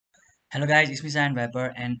Hello guys, it's me San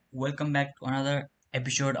Viper and welcome back to another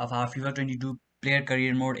episode of our FIFA 22 player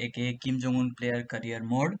career mode aka Kim Jong-un player career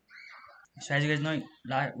mode. So as you guys know,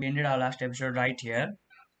 we ended our last episode right here.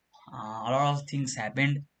 A lot of things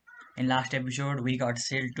happened in last episode. We got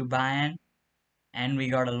sailed to Bayern and we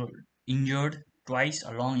got injured twice,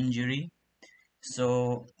 a long injury.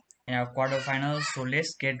 So in our quarterfinals, so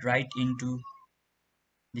let's get right into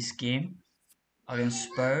this game against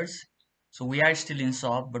Spurs. So we are still in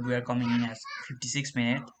soft, but we are coming in as 56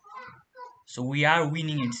 minutes. So we are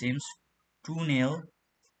winning it seems 2-0.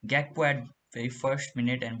 Gakpo at very first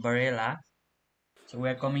minute and Barella. So we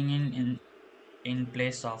are coming in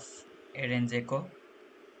place of Eden Dzeko.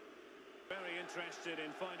 Very interested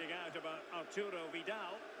in finding out about Arturo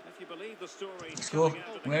Vidal. If you believe the story Let's go. coming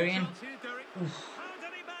out of We're in. Oof. How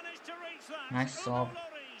did he manage to reach that? Nice Hugo job.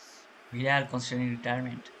 Lloris. Vidal considering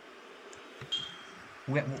retirement.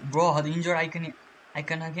 Bro, the injured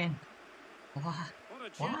icon again. Why? What a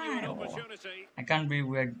genuine Why? opportunity. I can't believe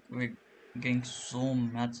we're getting so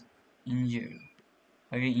much injured.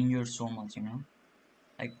 We're getting injured so much, you know.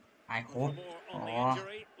 Like I And for hope. more on the Oh,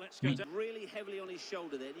 injury, let's go me to Really heavily on his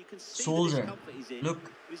shoulder there. You can see the soldier. discomfort he's in.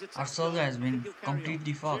 Look, He's a our tough soldier guy. has I think been he'll carry on.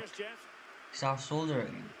 completely Cheers, fucked. Jeff. It's our shoulder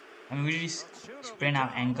again. I mean, we really Arturo sprain our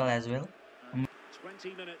Vidal. ankle as well. And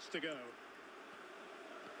 20 minutes to go.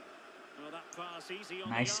 Oh, that pass easy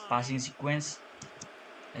on Nice the eye. passing sequence.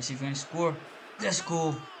 Let's see if we can score. Let's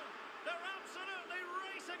go. They're absolutely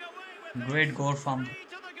racing away with Great this. goal from Three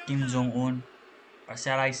to the Kim good now. Jong-un. Or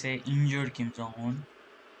shall I say injured Kim Jong-un.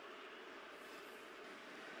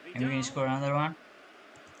 And we can Vidal. score another one.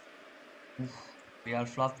 Oof, we all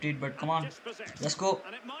flopped it, but come on. Dispossessed. Let's go.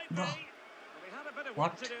 And it might Bro. be. Well, he had a bit of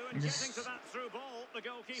What? work to do in We getting to just, that through ball, the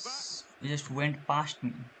goalkeeper. we just went past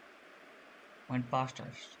me. Went past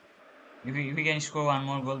us. If we can score one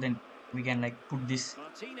more goal, then we can like put this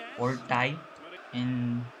Martinez. whole tie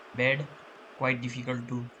in bed. Quite difficult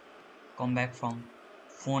to come back from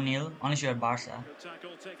 4-0 unless you're Barca. Good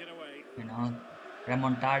tackle taken away. You know,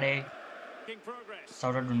 Remontade. Making progress.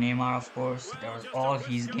 Shout out to Neymar, of course. That Well, was just all a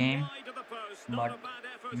his whisker game, wide of the post. Not but a bad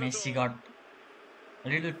effort Messi at all. got a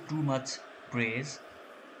little too much praise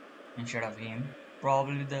instead of him.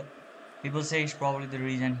 Probably the people say it's probably the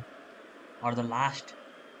reason or the last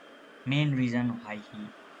main reason why he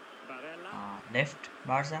Barella. left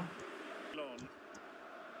Barca. Long.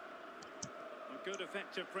 A good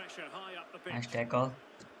effective pressure high up the pitch. Nice tackle.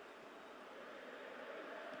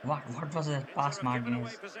 What was that pass, Inter have given away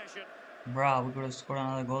Martinez? possession. Bruh, we could have scored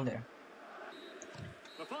another goal there.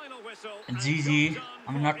 The final whistle. and GG. job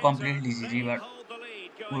I done mean, for not completely Inter. GG, They but hold the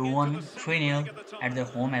lead we going into won the second 3-0 leg of the at the tournament.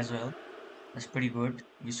 home as well. That's pretty good.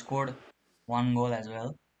 We scored one goal as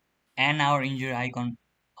well. And our injury icon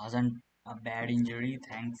wasn't a bad injury,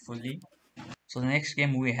 thankfully. So the next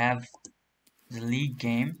game we have the league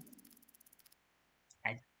game.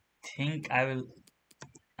 I think I'll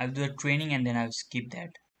do a training and then I'll skip that.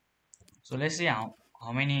 So let's see how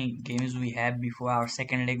many games we have before our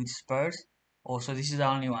second leg with Spurs. Oh, so this is the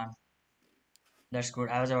only one. That's good.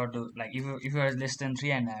 I was about to like if it was less than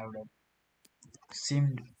 3 and I would have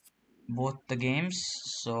simmed both the games.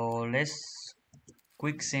 So let's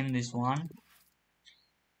quick sim this one.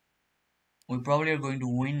 We probably are going to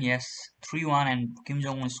win, yes, 3-1 and Kim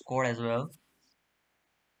Jong-un scored as well.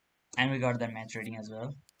 And we got the match rating as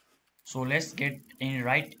well. So let's get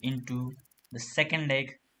right into the second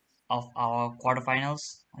leg of our quarterfinals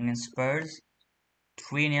against Spurs.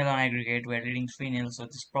 3-0 on aggregate, we're leading 3-0, so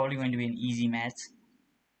it's probably going to be an easy match.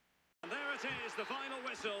 And there it is, the final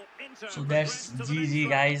whistle. Inter So that's progress to the GG next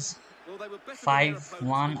guys. Well, they were better than their 5-1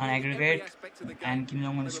 opponents, on but used every aggregate aspect of the game. and Kim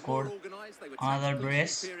Jong-un They were more scored organised, they were another tactically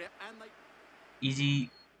brace. superior, and they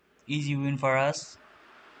Easy win for us.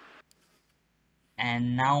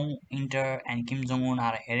 And now Inter and Kim Jong-un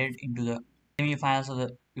are headed into the semi-finals of the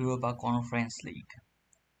Europa Conference League.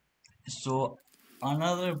 So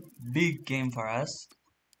another big game for us.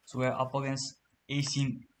 So we're up against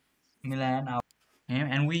AC Milan,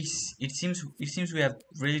 and it seems we have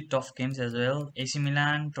really tough games as well. AC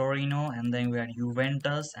Milan, Torino, and then we have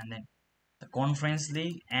Juventus, and then the Conference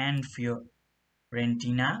League and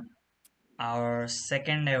Fiorentina. Our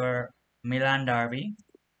second ever Milan derby.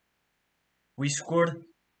 We scored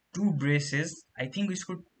two braces. I think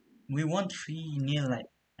we won 3-0.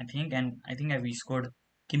 I think we scored.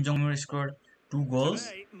 Kim Jong-un scored two goals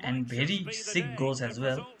Today and might very just be the sick day. goals as If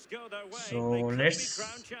well. results go their way, So they could be let's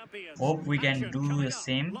crowned champions. hope we can Action do the coming up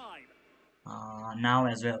same live. now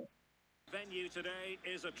as well. Venue today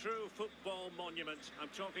is a true football monument. I'm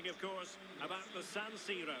talking, of course, about the San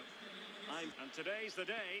Siro. And today's the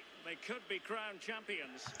day they could be crowned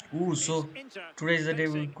champions. Ooh, It's so Inter today's the day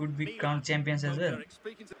we facing could be Milan. crowned champions as well. Derek,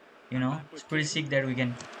 speaking to You And know, back it's with pretty Kim. sick that we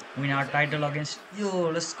can win our title against. Yo,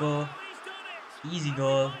 let's go. Oh, he's done it! Easy And we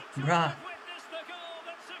goal. might just Bruh. have witnessed the goal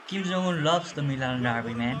that Kim secures Jong-un the loves the title. Milan well,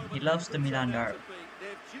 derby, what a man. He moment loves it the could turn Milan out to derby. be.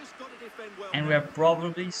 They've just got to defend well And we now. are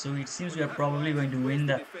probably, so it seems we are probably going to win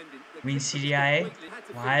the win Serie A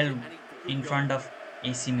while in front of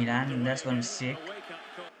AC Milan, and that's gonna be sick. A wake-up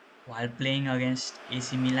call. While playing against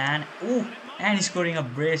AC Milan. Ooh, and he's scoring a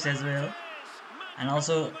brace as well. And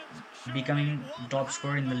also becoming top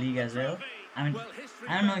scorer in the league as well. I mean, Well, history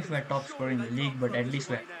I don't know if beckons. we're top scorer Surely in the they league, can't but throw at this least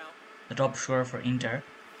we're away now. the top scorer for Inter.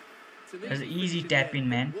 It's an There's an easy easy finish in tap the in, end,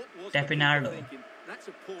 man. but what was the keeper Tapinardo. thinking? That's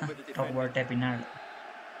a poor bit of Talk defending. about Tapinardo.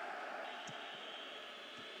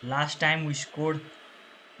 Last time we scored.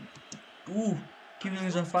 Ooh, Kim Jong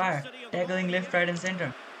is on fire. Tackling left, right, and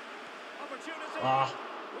center. Opportunity. Ah,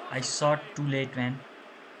 I saw it too late, man.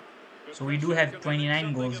 Good So we do pressure have could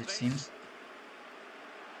 29 something goals, of it this. seems.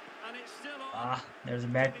 And it's still on. Ah, there's a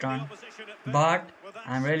bad Keeping the turn. opposition at bay But with that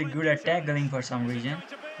I'm really good splendid at tackling challenge. for some Is it reason. going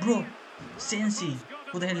to be? Bro, Well, Sensi. the ball's got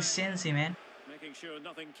Who the hell away. is Sensi, man? Making sure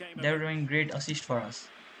nothing came of They're it. doing great assist for us.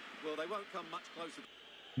 Well, they won't come much closer.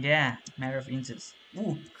 Yeah, matter of inches.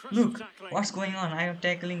 Ooh, Crisp look, tackling. what's going on? I am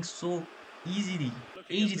tackling so easily. Looking at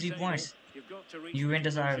the 83 table, points. you've got to reach the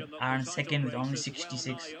Juventus are, conclusion that are in the title second with race only is well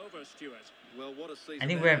 66. nigh over, Stuart. Well, what a I season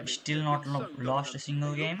think we they're have having. still They've not been so lost a dominant.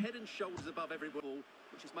 single They look game. head and shoulders above every ball,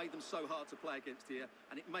 which has made them so hard to play against here,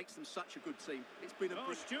 and it makes them such a good team. It's been a Oh,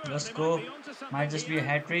 brilliant. Stuart, Let's they go. might be onto something Might just be a here.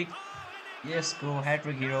 hat trick. Oh, and it Yes, go goes. hat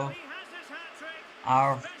trick, Now hero. he has his hat-trick.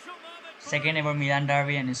 Our Special moment for second him. ever Milan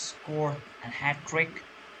derby and he scored a hat trick.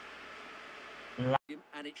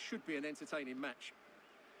 And it should be an entertaining match.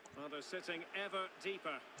 Well, they're sitting ever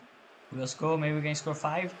deeper. Let's go. Maybe we can score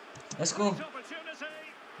 5. Let's go. Great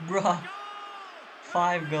opportunity. Bruh. Goal!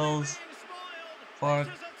 5 Really goals being spoiled. for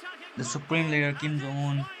This is attacking the football supreme leader at Kim its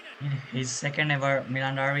Jong-un finest. in his second ever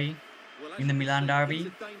Milan derby. Well, as In the you can Milan see, derby. he's a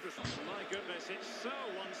dangerous. My goodness, it's so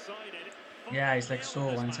one-sided. Yeah, it's like 5-0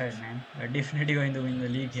 so this one-sided, match. man. We're definitely going to win the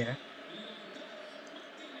league here.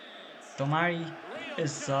 Tomari Real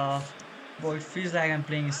is chance. boy, it feels like I'm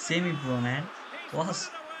playing semi-pro, man. He's What's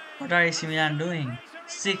put it away. what are AC Milan doing? Race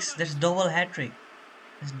 6. That's around. double hat trick.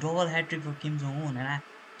 That's double hat trick for Kim Jong-un, and I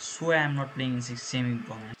swear I'm not playing in 6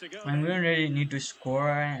 semi-pro, man. To go I mean, we then. don't really need to score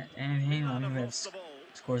anything. I Milan mean, have we have lost the ball.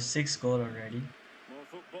 scored 6 goals already. More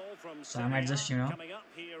football from So I might Serie just, A coming up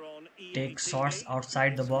here on take EP10. shots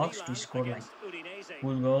outside the It's box to Milan score like against Udinese.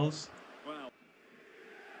 cool goals. Well,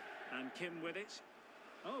 and Kim with it.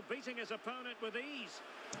 Oh, beating his opponent with ease.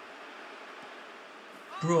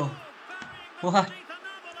 Bro, Oh, what? burying them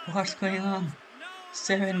beneath another after What's going on? No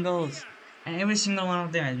 7 goals. fear. And every single one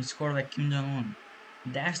of them has been scored by Kim Jong-un.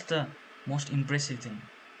 That's the most impressive thing.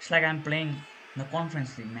 It's like I'm playing the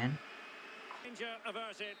Conference League, man. Danger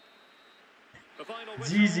averted. The final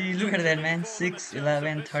whistle GG, look at that, coming man. for them in 6, terms of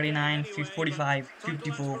 11, this game 39, anyway, 45, but title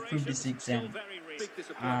 54, aspirations 56, still and very real. Big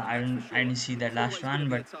disappointment, I that's for didn't sure. see that It's last always gonna one,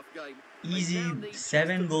 be a but tough game. They easy now need just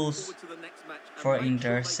 7 to move goals forward to the next match and for make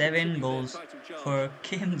sure Inter, they 7 continue their goals title charge. for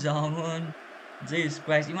Kim Jong-un. Jesus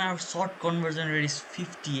Christ, even our shot conversion rate is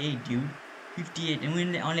 58, dude. 58, and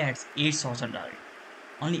we only had 8 shots on target.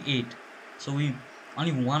 Only 8. So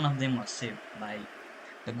only one of them was saved by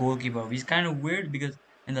the goalkeeper, which is kind of weird because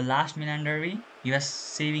in the last Milan derby, he was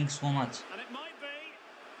saving so much. And it might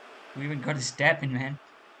be. We even got his tap in, man.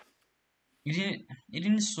 It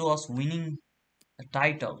didn't show us winning a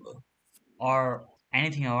title though, or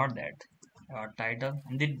anything about that title.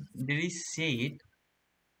 And they did say it,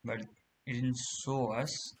 but it didn't show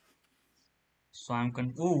us. So I'm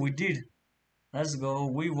oh, we did. Let's go.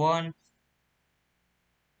 We won.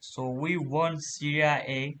 So we won Serie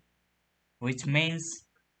A, which means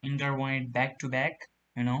Inter won it back to back.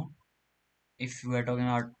 You know, if we are talking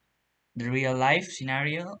about the real life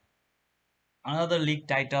scenario, another league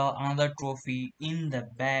title, another trophy in the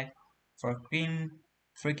bag for Kim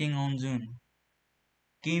freaking On-jun.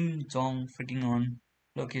 Kim Jong freaking On.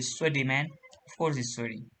 Look, he's sweaty, man. Of course he's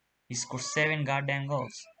sweaty. He scored 7 goddamn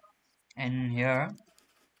goals. And here,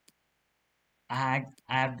 I'm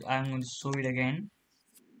going to show it again.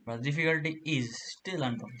 But the difficulty is still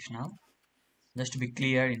unprofessional. Just to be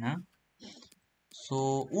clear, you know.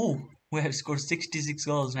 So, ooh, we have scored 66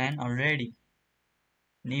 goals, man, already.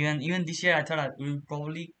 And even this year, I thought we will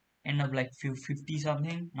probably end up like 50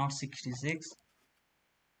 something, not 66.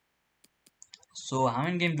 So, how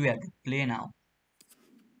many games do we have to play now?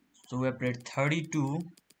 So, we have played 32.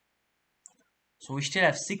 So, we still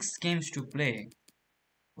have 6 games to play.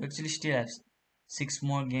 We actually still have 6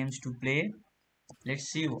 more games to play. Let's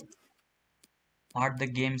see what the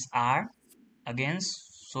games are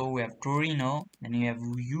against. So we have Torino, then you have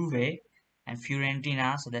Juve and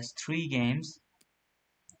Fiorentina. So that's 3 games,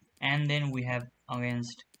 and then we have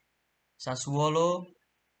against Sassuolo,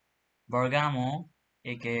 Bergamo,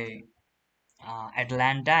 aka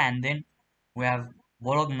Atlanta, and then we have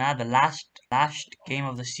Bologna, the last game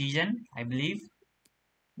of the season, I believe.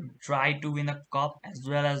 Try to win the cup as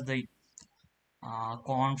well as the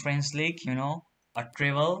conference league. A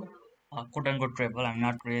travel, a quote unquote travel. I'm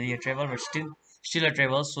not really a travel, but still a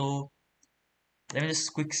travel. So let me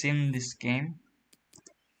just quick sim this game.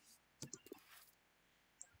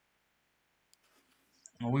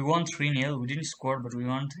 We won 3-0. We didn't score, but we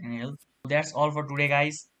won 3-0. That's all for today,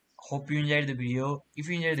 guys. Hope you enjoyed the video. If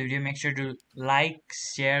you enjoyed the video, make sure to like,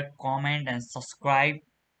 share, comment, and subscribe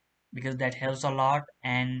because that helps a lot.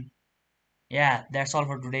 And yeah, that's all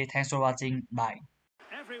for today. Thanks for watching. Bye.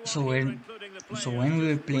 Everyone So here, when including the so players, when we just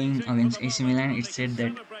were playing waiting for against the AC moment Milan, when it they can said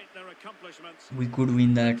that celebrate their accomplishments. we could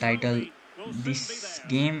win The the title trophy will soon be this theirs.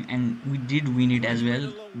 game, and we did win it Well, as it's been well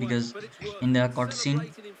a long wait, because but it's worth in it. the cutscene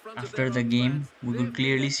Celebrating in front of after their the own game, fans. we could They've been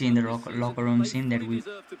clearly see in the excellent this season. locker room They scene that fully we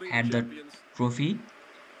deserve to be the had the champions. trophy.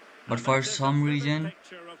 But And for this is a some vivid reason,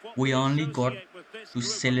 picture of what we we only got associate with this to group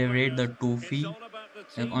of celebrate players. the It's trophy. all about the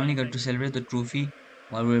We team only got ethic. to celebrate the trophy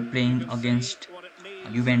while we were You playing can see against what it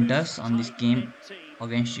means to this Juventus on this tight-knit game team.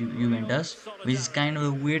 against Real Juventus, which is kind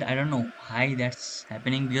solidarity. of weird. I don't know why that's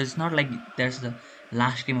happening because it's not like there's the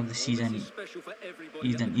last game of the Well, this is season special for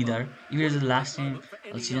everybody at the even club. either. If it What is a the great last game moment for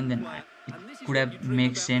of the any season, young then player. it And this is could what you have dream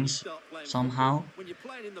make about when you sense start playing football. somehow. When you're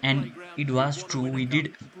playing in the And playground, it you was want to true. win a We cup.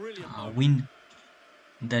 did Brilliant moment. win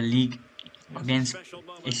the league It's a against special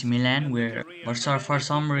AC moment Milan, in the where career but of for any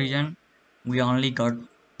some footballer. reason we only got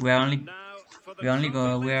we are And only now for the trophy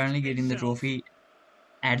we are lift only getting the itself. trophy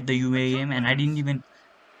at the The UA game, and I didn't trumpets. even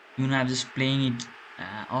I'm just playing it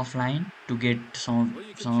offline to get Well,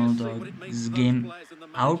 you can some of just see the what it means this to those game players and the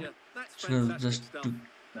out, manager. That's so fantastic just stuff. to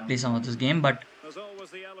play some of this game. But There's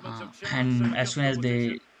always the element of chance and and as just soon as competition.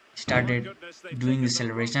 they And my started goodness, they've doing the taken the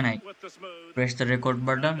celebration, rough I with the smooth. pressed the record And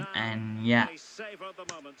button, now and yeah, they savour the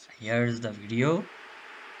moment. here's the video.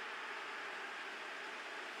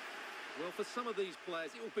 Well, for some of these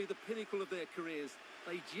players, it will be the pinnacle of their careers.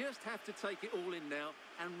 They just have to take it all in now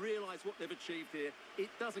and realise what they've achieved here. It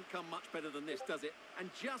doesn't come much better than this, does it? And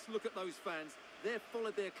just look at those fans. They've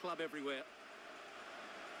followed their club everywhere.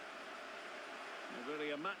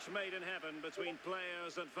 Really a match made in heaven between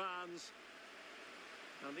players and fans.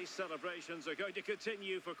 And these celebrations are going to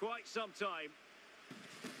continue for quite some time.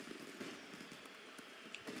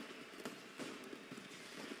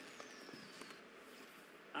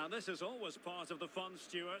 And this is always part of the fun,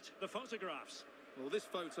 Stuart, the photographs. Well, this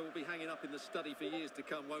photo will be hanging up in the study for years to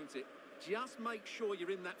come, won't it? Just make sure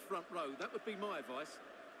you're in that front row. That would be my advice.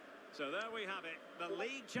 So there we have it, the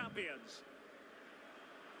league champions.